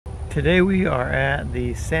Today we are at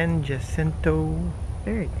the San Jacinto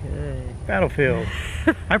Very good. battlefield.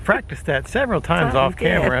 I practiced that several times off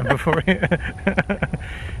camera before. But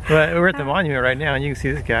we're at the monument right now, and you can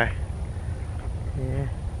see this guy. Yeah.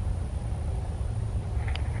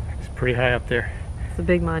 It's pretty high up there. It's a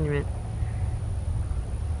big monument.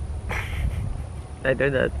 I know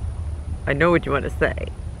that. I know what you want to say.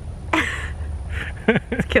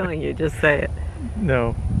 It's killing you. Just say it.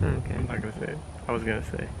 No. Okay. I'm not gonna say it. I was gonna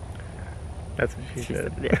say. That's what she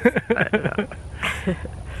said. Yes. I know.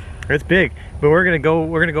 It's big, but we're gonna go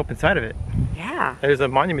up inside of it. Yeah. There's a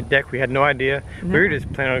monument deck. We had no idea. No. We were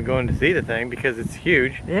just planning on going to see the thing because it's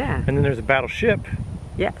huge. Yeah. And then there's a battleship.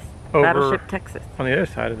 Yes. Over Battleship Texas. On the other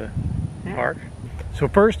side of the park. So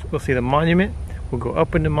first we'll see the monument. We'll go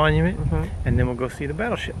up in the monument, and then we'll go see the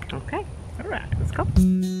battleship. Okay. All right, let's go.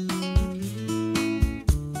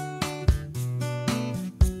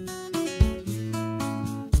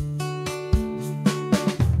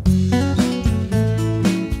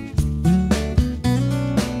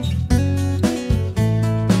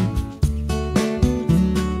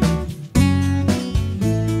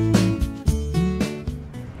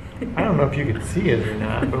 I don't know if you can see it or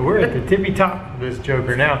not, but we're at the tippy top of this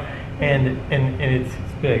joker now, and it's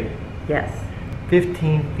big. Yes.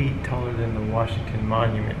 15 feet taller than the Washington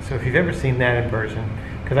Monument. So if you've ever seen that in person,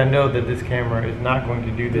 because I know that this camera is not going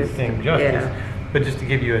to do this thing justice, but just to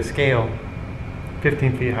give you a scale,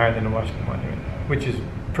 15 feet higher than the Washington Monument, which is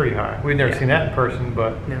pretty high. We've never seen that in person,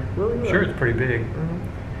 but I'm sure it's pretty big.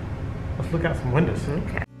 Let's look out some windows.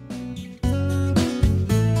 Okay.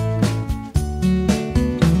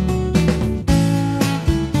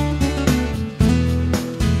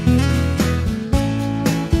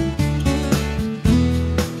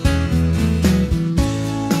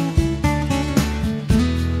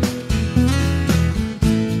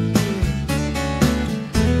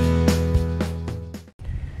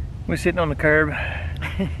 We're sitting on the curb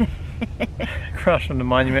across from the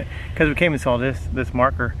monument because we came and saw this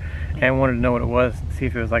marker and wanted to know what it was, see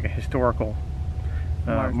if it was like a historical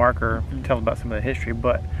marker, tell about some of the history.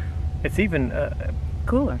 But it's even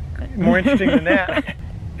cooler, more interesting than that.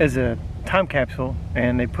 As a time capsule,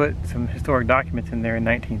 and they put some historic documents in there in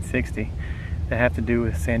 1960 that have to do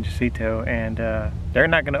with San Jacinto, and they're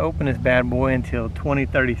not going to open this bad boy until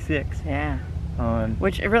 2036. Yeah.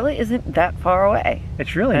 Which it really isn't that far away.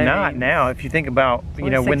 It's really not now. If you think about, you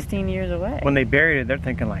know, 16 years away. When they buried it, they're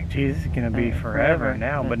thinking like, geez, this is going to be forever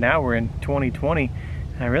now. But now we're in 2020,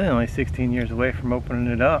 and really only 16 years away from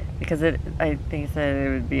opening it up. Because I think it said it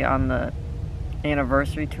would be on the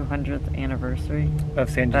anniversary, 200th anniversary of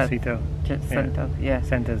San Jacinto. Jacinto, yeah.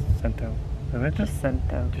 San Jacinto.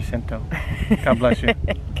 Jacinto. Jacinto. God bless you.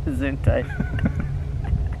 Gesundheit.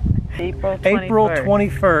 April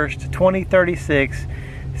 21st, 2036.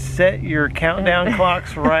 Set your countdown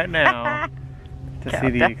clocks right now to see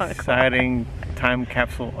the exciting time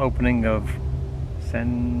capsule opening of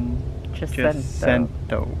San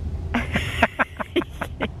Jacinto.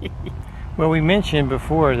 Well, we mentioned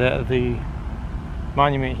before that the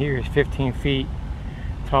monument here is 15 feet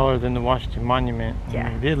taller than the Washington Monument.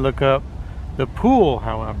 Yeah. We did look up the pool,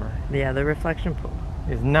 however. Yeah, the reflection pool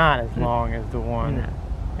is not as long as the one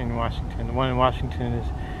in Washington. The one in Washington is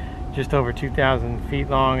just over 2,000 feet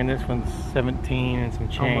long, and this one's 17 and some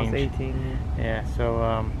change. Almost 18. Yeah,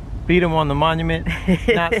 so beat them on the monument,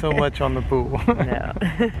 not so much on the pool. No.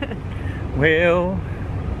 Well,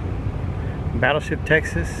 Battleship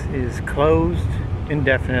Texas is closed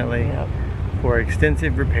indefinitely for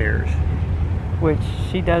extensive repairs. Which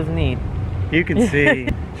she does need. You can see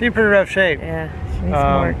she's in pretty rough shape. Yeah, she needs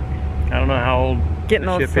more. I don't know how old Getting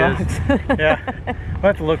the old ship socks. is. Yeah, we'll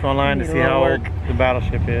have to look online to see how old the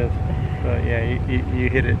battleship is. But yeah, you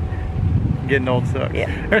hit it. Getting old sucks.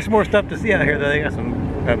 Yeah. There's some more stuff to see out here though. They got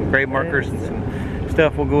some grave markers and some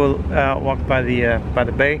stuff. We'll go out, walk by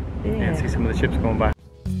the bay and see some of the ships going by.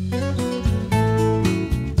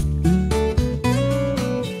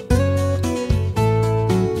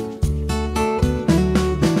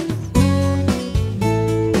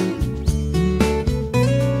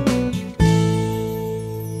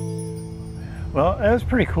 Well, it was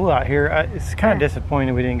pretty cool out here. It's kind of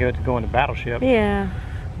disappointing we didn't go in the battleship. Yeah.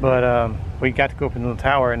 But we got to go up in the little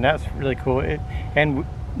tower, and that's really cool. And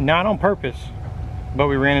not on purpose, but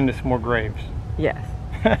we ran into some more graves. Yes.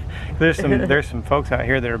 there's some folks out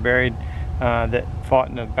here that are buried that fought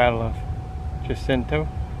in the Battle of Jacinto.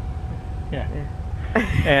 Yeah.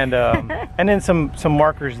 And then some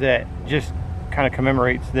markers that just kind of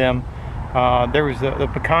commemorates them. There was the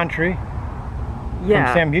pecan tree.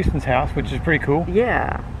 From Sam Houston's house, which is pretty cool.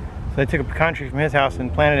 Yeah. So they took a pine tree from his house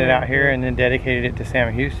and planted it out here, and then dedicated it to Sam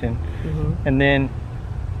of Houston. And then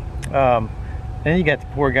you got the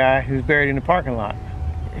poor guy who's buried in the parking lot.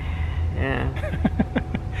 Yeah.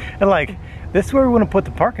 And like, this is where we want to put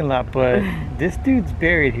the parking lot, but this dude's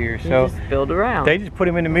buried here, so just build around. They just put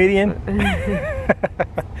him in the median.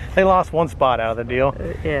 They lost one spot out of the deal.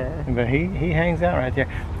 Yeah. But he hangs out right there,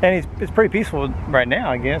 and it's pretty peaceful right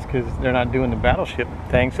now, I guess, because they're not doing the battleship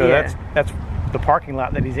thing. So that's the parking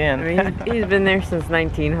lot that he's in. I mean, he's been there since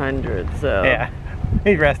 1900, so yeah,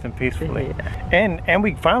 he's resting peacefully. And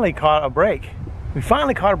we finally caught a break. We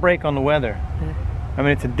finally caught a break on the weather. I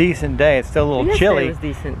mean, it's a decent day. It's still a little chilly. It was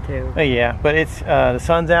decent too. Yeah, but it's the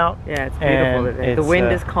sun's out. Yeah, it's beautiful today. The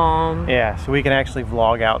wind is calm. Yeah, so we can actually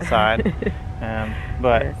vlog outside.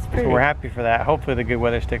 But so we're happy for that. Hopefully the good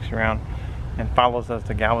weather sticks around and follows us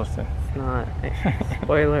to Galveston. It's not.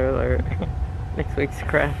 Spoiler alert. Next week's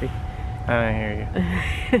crappy. I hear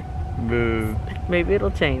you. Boo. Maybe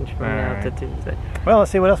it'll change from now to Tuesday. Well,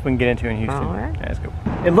 let's see what else we can get into in Houston. All right. Yeah, let's go.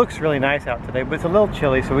 It looks really nice out today, but it's a little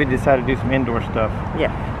chilly, so we decided to do some indoor stuff.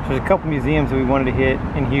 Yeah. So there's a couple museums that we wanted to hit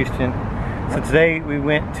in Houston. So today we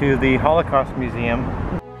went to the Holocaust Museum.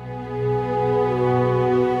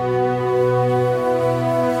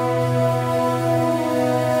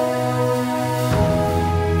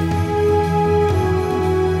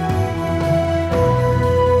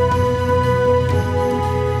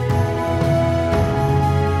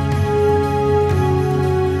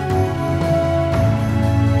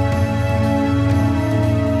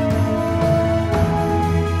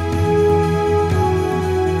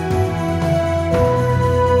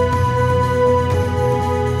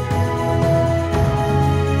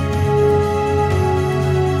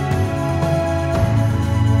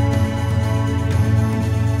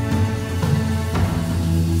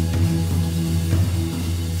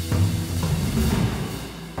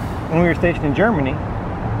 When we were stationed in Germany,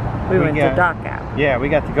 we went to Dachau. Yeah, we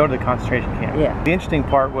got to go to the concentration camp. Yeah. The interesting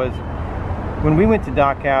part was, when we went to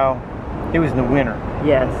Dachau, it was in the winter.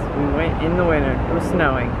 Yes, we went in the winter. It was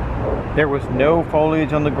snowing. There was no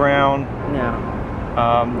foliage on the ground.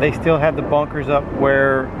 No. They still had the bunkers up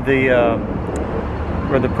where the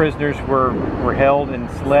prisoners were held and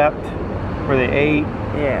slept, where they ate,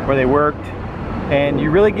 where they worked, and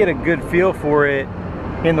you really get a good feel for it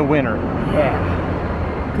in the winter. Yeah.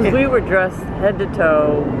 Because we were dressed head to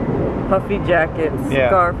toe, puffy jackets,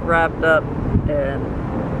 scarf wrapped up,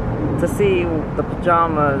 and to see the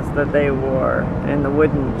pajamas that they wore and the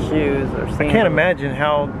wooden shoes or sandals. I can't imagine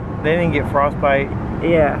how they didn't get frostbite.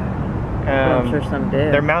 Yeah. I'm sure some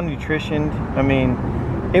did. They're malnutritioned. I mean,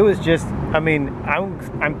 it was just, I mean,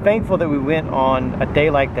 I'm thankful that we went on a day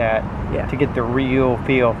like that to get the real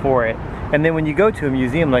feel for it. And then when you go to a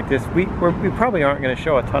museum like this, we probably aren't going to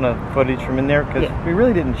show a ton of footage from in there because we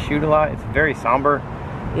really didn't shoot a lot. It's a very somber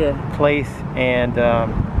place. And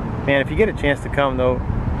man, if you get a chance to come though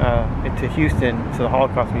to Houston, to the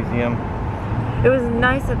Holocaust Museum. It was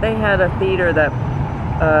nice that they had a theater that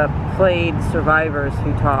played survivors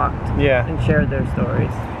who talked and shared their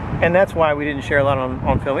stories. And that's why we didn't share a lot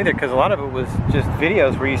on film either, because a lot of it was just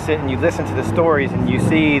videos where you sit and you listen to the stories and you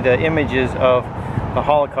see the images of the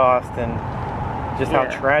Holocaust and just how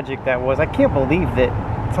tragic that was. I can't believe that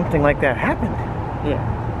something like that happened.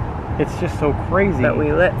 Yeah. It's just so crazy. That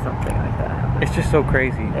we let something like that happen. It's just so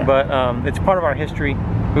crazy. Yeah. But it's part of our history.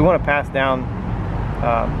 We want to pass down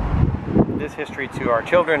this history to our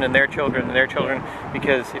children and their children and their children,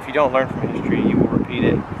 because if you don't learn from history, you will repeat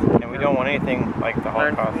it. And we don't want anything like the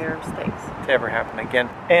Holocaust to ever happen again.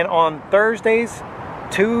 And on Thursdays,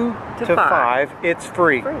 2 to 5, it's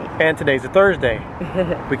free. And today's a Thursday.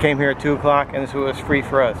 We came here at 2 o'clock and this was free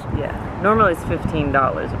for us. Yeah. Normally it's $15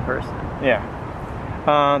 a person. Yeah.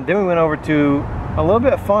 Then we went over to a little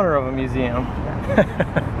bit funner of a museum.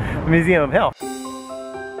 The Museum of Health.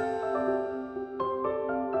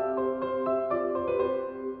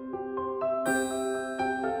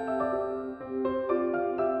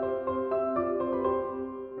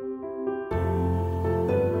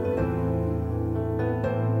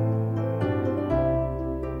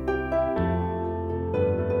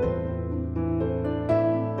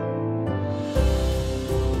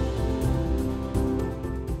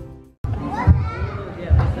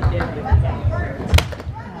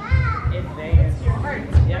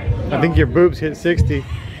 I think your boobs hit 60.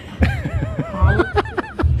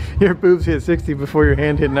 Your boobs hit 60 before your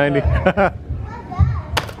hand hit 90.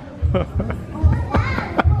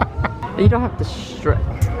 You don't have to stretch.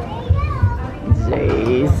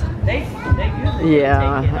 Jeez.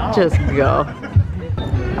 Yeah, just go.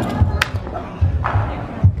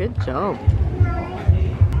 Good job.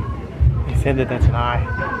 He said that that's an eye.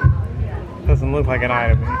 Doesn't look like an eye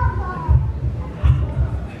to me.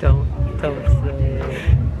 Don't say.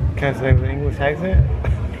 Can I say with an English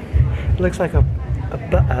accent? Looks like a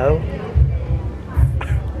butto.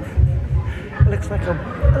 It looks like a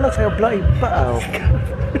bloody butto.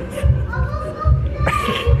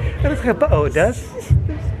 It looks like a butto, it does.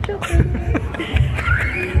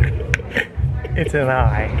 It's an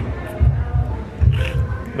eye,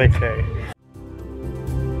 they say.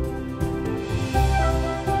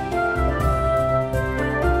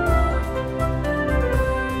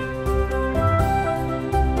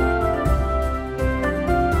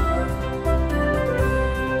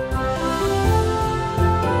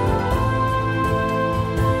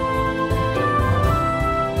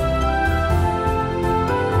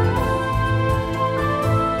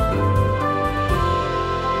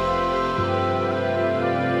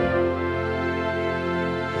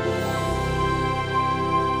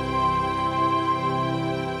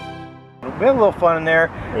 We had a little fun in there.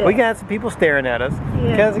 Yeah. We got some people staring at us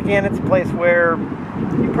because again, it's a place where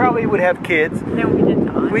you probably would have kids. No, we did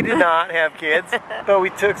not. We did not have kids, but we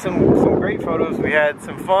took some great photos. We had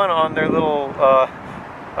some fun on their little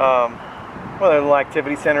their little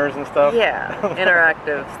activity centers and stuff. Yeah,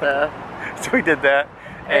 interactive stuff. So we did that,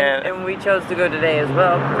 and we chose to go today as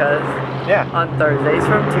well because on Thursdays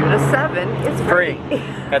from 2 to 7 it's free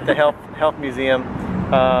at the health museum.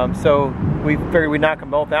 So we figured we'd knock them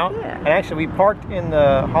both out. Yeah. And actually we parked in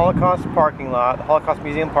the Holocaust parking lot, the Holocaust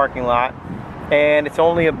Museum parking lot, and it's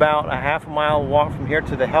only about a half a mile walk from here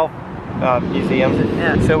to the health museum.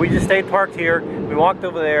 Yeah. So we just stayed parked here, we walked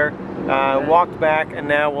over there, walked back, and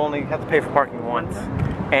now we'll only have to pay for parking once.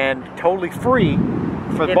 And totally free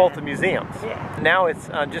for both the museums. Yeah. Now it's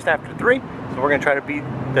just after 3, so we're gonna try to beat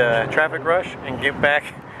the traffic rush and get back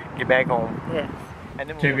home. Yes. And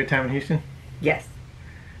then did you have a good time in Houston? Yes.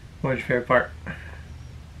 What was your favorite part?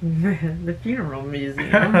 The funeral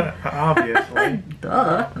museum. Obviously.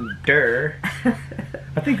 Duh.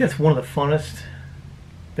 I think that's one of the funnest,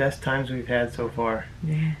 best times we've had so far.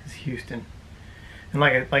 Yeah. Is Houston. And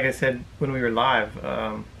like I said when we were live,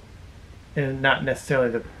 and not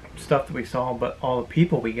necessarily the stuff that we saw, but all the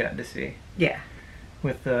people we got to see. Yeah.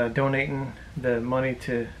 With donating the money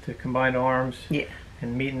to Combined Arms. Yeah.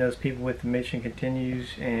 And meeting those people with the Mission Continues,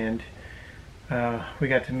 and we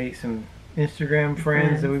got to meet some Instagram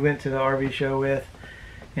friends that we went to the RV show with,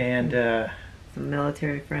 and some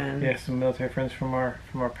military friends. Yeah, some military friends from our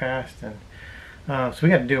past, and so we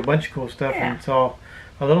got to do a bunch of cool stuff and saw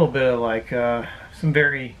a little bit of like some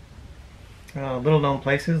very little known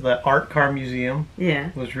places. The Art Car Museum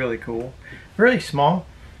was really cool, really small,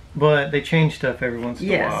 but they change stuff every once in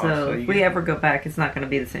a while. So if we ever go back, it's not going to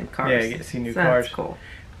be the same cars. Yeah, you get to see new cars. That's cool.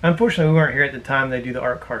 Unfortunately, we weren't here at the time they do the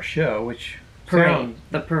Art Car show, which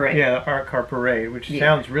the parade. Yeah, the Art Car Parade, which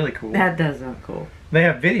sounds really cool. That does sound cool. They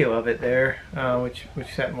have video of it there, which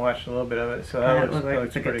sat and watched a little bit of it, so that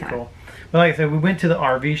looks pretty cool. But like I said, we went to the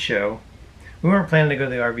RV show. We weren't planning to go to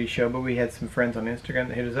the RV show, but we had some friends on Instagram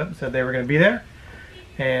that hit us up and said they were going to be there,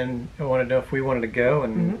 and wanted to know if we wanted to go,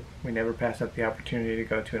 and we never passed up the opportunity to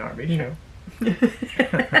go to an RV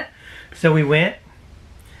show. So we went.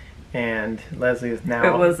 And Leslie is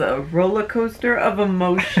now. It was a roller coaster of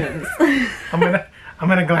emotions. I'm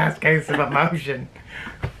in a glass case of emotion.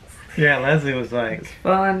 Yeah, Leslie was like. It was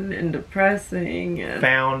fun and depressing. And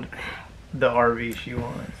found the RV she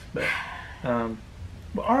wants, but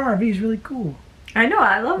our RV is really cool. I know,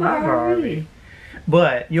 I love our RV.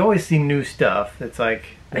 But you always see new stuff that's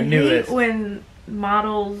like the newest. I hate when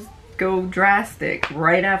models go drastic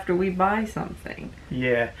right after we buy something.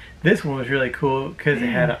 Yeah, this one was really cool because it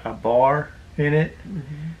had a bar in it.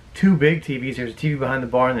 2 big TVs. There's a TV behind the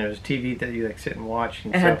bar, and there's a TV that you like sit and watch.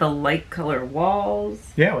 And it had the light color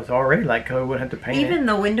walls. Yeah, it was already light color. We wouldn't have to paint it. Even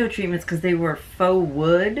the window treatments, because they were faux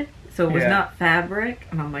wood, so it was not fabric.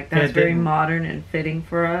 And I'm like, that's very modern and fitting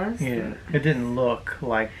for us. Yeah, it didn't look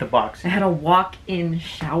like the box. It had a walk-in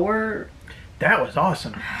shower. That was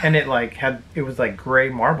awesome. And it was like gray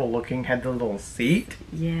marble looking, had the little seat.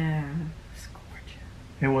 Yeah, it was gorgeous.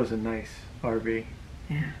 It was a nice RV.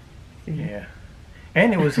 Yeah. Yeah.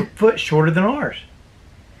 And it was a foot shorter than ours.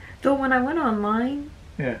 Though when I went online,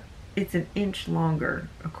 it's an inch longer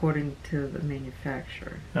according to the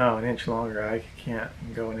manufacturer. Oh, an inch longer. I can't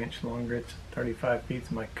go an inch longer. It's 35 feet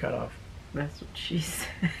is my cutoff. That's what she said.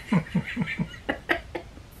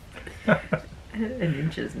 An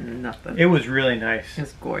inch is nothing. It was really nice.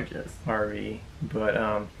 It's gorgeous. RV. But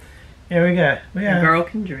yeah, we got a girl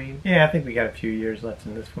can dream. Yeah, I think we got a few years left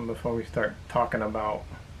in this one before we start talking about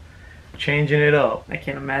changing it up. I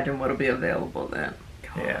can't imagine what'll be available then.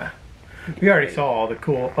 Yeah. we already saw all the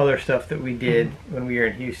cool other stuff that we did when we were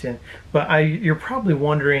in Houston. But you're probably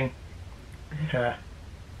wondering, the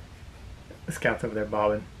scout's over there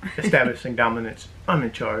bobbing, establishing dominance. I'm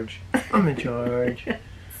in charge. I'm in charge.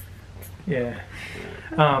 Yeah.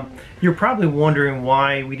 You're probably wondering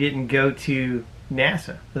why we didn't go to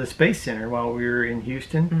NASA, the Space Center, while we were in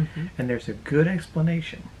Houston, and there's a good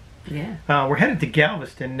explanation. Yeah. We're headed to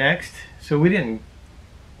Galveston next, so we're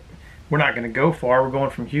not going to go far. We're going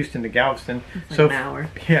from Houston to Galveston. It's like an hour.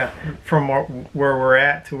 Yeah, from where we're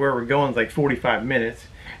at to where we're going is like 45 minutes,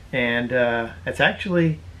 and it's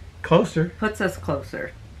actually closer. Puts us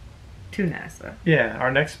closer to NASA. Yeah,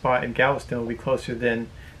 our next spot in Galveston will be closer than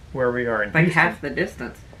where we are in like Houston. half the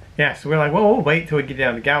distance. Yeah, so we're like, well, we'll wait till we get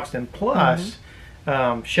down to Galveston. Plus,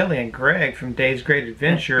 Shelly and Greg from Dave's Great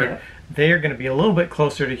Adventure, they are going to be a little bit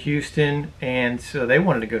closer to Houston, and so they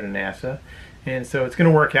wanted to go to NASA. And so it's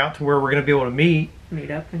going to work out to where we're going to be able to meet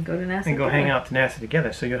up and go to NASA and go hang out to NASA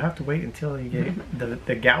together. So you'll have to wait until you get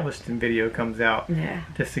the Galveston video comes out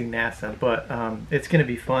to see NASA. But it's going to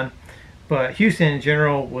be fun. But Houston in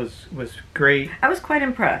general was great. I was quite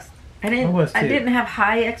impressed. I didn't have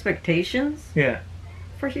high expectations. Yeah.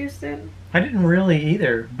 For Houston. I didn't really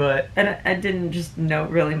either, but I didn't just know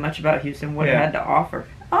really much about Houston, what it had to offer. It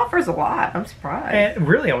offers a lot. I'm surprised. And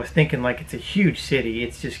really, I was thinking like it's a huge city.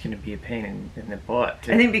 It's just going to be a pain in the butt.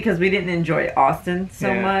 I think because we didn't enjoy Austin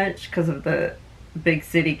so much because of the big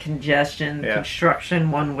city congestion,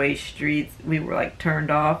 construction, one-way streets, we were like turned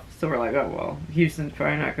off. So we're like, oh well, Houston's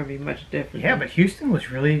probably not going to be much different. Yeah, but Houston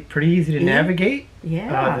was really pretty easy to navigate.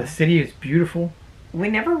 Yeah. The city is beautiful. We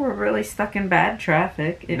never were really stuck in bad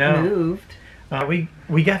traffic. It moved.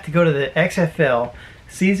 We got to go to the XFL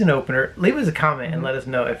season opener. Leave us a comment and let us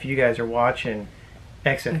know if you guys are watching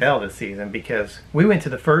XFL this season, because we went to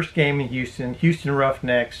the first game in Houston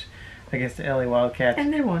Roughnecks against the LA Wildcats.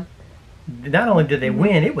 And they won. Not only did they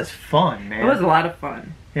win, it was fun, man. It was a lot of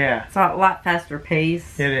fun. Yeah. It's a lot faster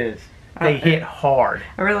pace. It is. They hit hard.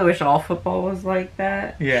 I really wish all football was like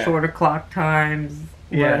that. Yeah. Shorter clock times,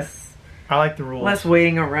 less. I like the rules. Less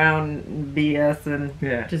waiting around BS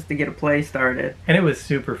and just to get a play started. And it was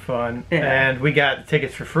super fun. Yeah. And we got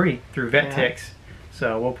tickets for free through VetTix.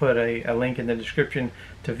 So we'll put a link in the description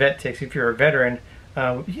to VetTix. If you're a veteran,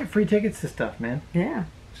 you get free tickets to stuff, man. Yeah.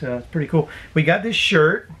 So it's pretty cool. We got this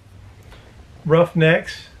shirt,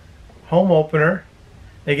 Roughnecks, home opener.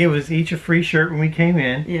 They gave us each a free shirt when we came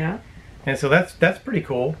in. Yeah. And so that's pretty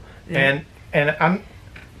cool. Yeah. And I'm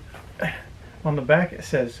on the back it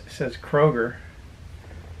says Kroger.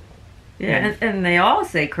 Yeah, and they all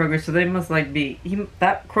say Kroger, so they must like be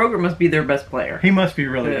that Kroger must be their best player. He must be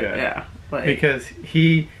really good. Yeah. Like, because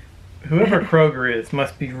whoever Kroger is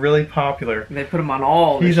must be really popular. They put him on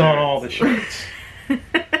all the shirts. He's on all the shirts.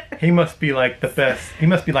 He must be like the best. He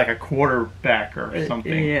must be like a quarterback or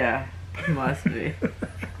something. Yeah, he must be.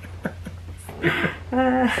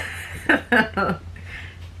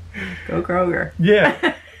 Go Kroger.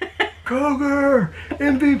 Yeah. Kroger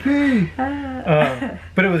MVP.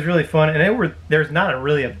 But it was really fun, and there's not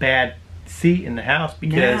really a bad seat in the house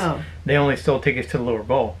because they only sold tickets to the lower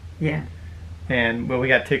bowl. Yeah. And we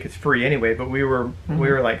got tickets free anyway, but we were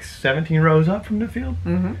like 17 rows up from the field.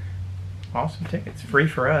 Awesome tickets, free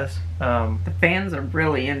for us. The fans are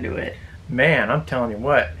really into it. Man, I'm telling you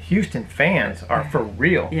what, Houston fans are for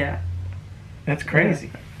real. Yeah. That's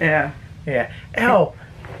crazy. Yeah. Yeah. Oh,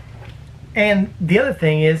 and the other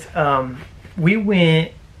thing is, we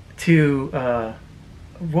went to,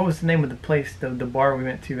 what was the name of the place, the bar we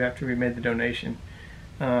went to after we made the donation?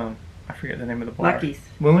 I forget the name of the bar. Lucky's.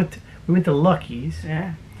 We went to Lucky's.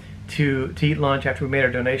 Yeah. To eat lunch after we made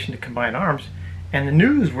our donation to Combine Arms, and the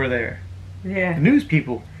news were there. Yeah. The news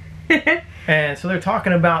people. And so they're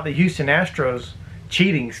talking about the Houston Astros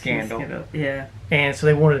cheating scandal. Yeah. And so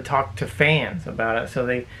they wanted to talk to fans about it. So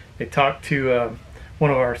they talked to one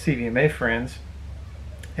of our CVMA friends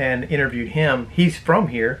and interviewed him. He's from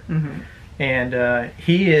here. And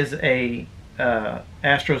he is a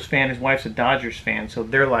Astros fan. His wife's a Dodgers fan. So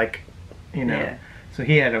they're like, you know. Yeah. So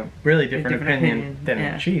he had a really different opinion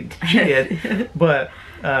than she did. But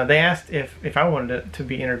they asked if I wanted to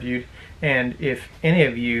be interviewed, and if any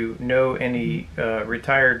of you know any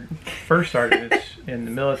retired first sergeants in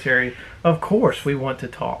the military, of course we want to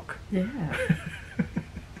talk. Yeah.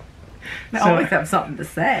 I always have something to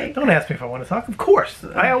say. Don't ask me if I want to talk. Of course.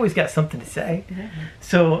 I always got something to say. Yeah.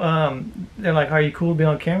 So they're like, are you cool to be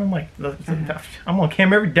on camera? I'm like, I'm on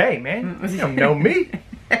camera every day, man. You don't know me.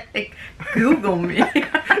 Google me.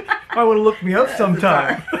 I want to look me up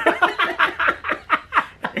sometime.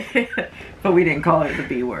 But we didn't call it the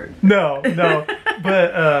B word. No.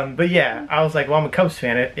 but yeah, I was like, well, I'm a Cubs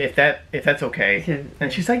fan. If that's okay.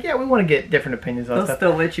 And she's like, yeah, we want to get different opinions on They'll stuff.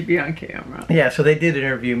 still let you be on camera. Yeah, so they did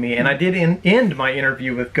interview me, and I did end my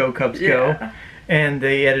interview with Go Cubs Go, and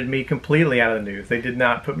they edited me completely out of the news. They did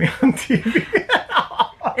not put me on TV.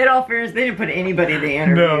 In all fairness, they didn't put anybody they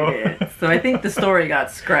interviewed in. So I think the story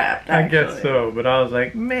got scrapped, actually. I guess so, but I was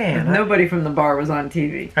like, man. Nobody from the bar was on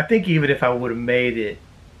TV. I think even if I would have made it,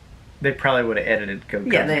 they probably would have edited Go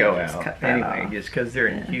Cubs Go out. Anyway, just because they're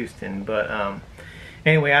in Houston. But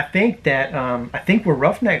anyway, I think we're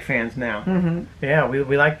Roughneck fans now. Mm-hmm. Yeah,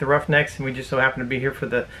 we like the Roughnecks, and we just so happen to be here for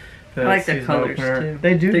the I like their colors too.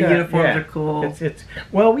 They do. The uniforms are cool. It's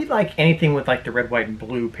well, we like anything with like the red, white, and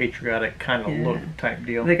blue patriotic kind of look type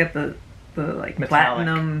deal. They got the like metallic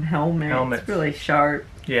platinum helmets. It's really sharp.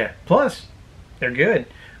 Yeah. Plus, they're good.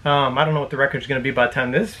 I don't know what the record's going to be by the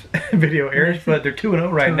time this video airs, but they're 2-0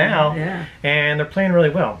 right now, and they're playing really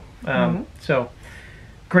well. So,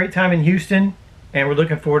 great time in Houston, and we're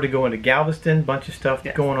looking forward to going to Galveston. Bunch of stuff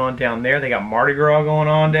going on down there. They got Mardi Gras going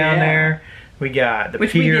on down there. We got the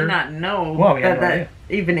Which pier. we did not know that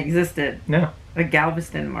even existed. No. A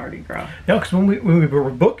Galveston Mardi Gras. No, because when we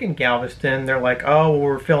were booking Galveston, they're like, oh, well,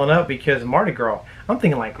 we're filling up because of Mardi Gras. I'm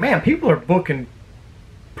thinking like, man, people are booking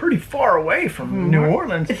pretty far away from New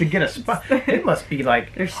Orleans to get a spot. It must be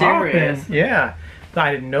like they're serious. Yeah.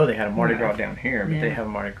 I didn't know they had a Mardi Gras down here, but they have a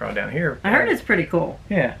Mardi Gras down here. I heard it's pretty cool.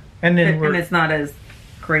 Yeah. And then and it's not as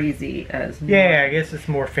crazy as I guess it's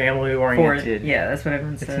more family oriented. That's what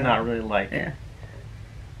everyone said. It's not really like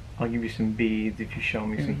I'll give you some beads if you show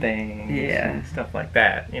me some things and stuff like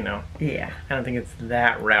that, you know. Yeah. I don't think it's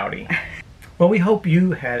that rowdy. Well, we hope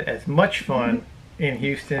you had as much fun in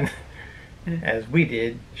Houston as we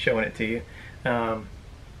did showing it to you.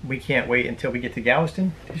 We can't wait until we get to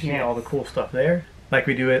Galveston to see all the cool stuff there. Like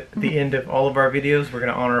we do at the end of all of our videos, we're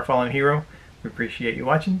going to honor a fallen hero. We appreciate you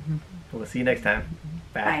watching. We'll see you next time.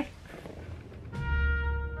 Bye.